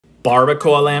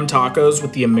Barbacoa lamb tacos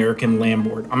with the American lamb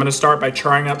board. I'm gonna start by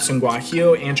charring up some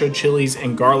guajillo, ancho chilies,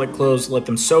 and garlic cloves, let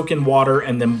them soak in water,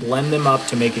 and then blend them up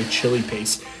to make a chili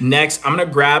paste. Next, I'm gonna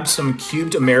grab some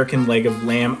cubed American leg of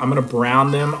lamb. I'm gonna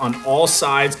brown them on all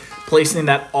sides, placing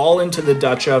that all into the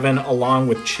Dutch oven along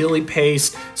with chili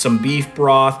paste, some beef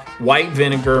broth, white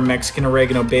vinegar, Mexican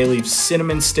oregano, bay leaves,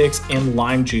 cinnamon sticks, and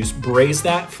lime juice. Braise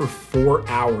that for 4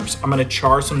 hours. I'm gonna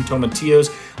char some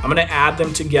tomatillos. I'm gonna add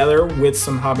them together with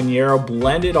some habanero,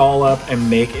 blend it all up, and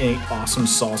make an awesome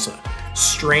salsa.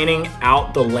 Straining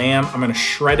out the lamb, I'm gonna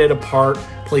shred it apart,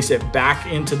 place it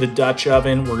back into the Dutch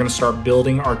oven. We're gonna start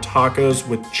building our tacos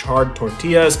with charred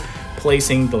tortillas,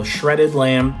 placing the shredded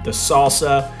lamb, the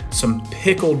salsa, some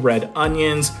pickled red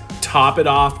onions, top it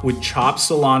off with chopped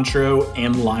cilantro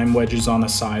and lime wedges on the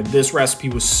side. This recipe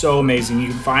was so amazing. You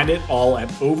can find it all at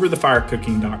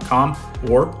overthefirecooking.com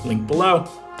or link below.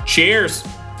 Cheers!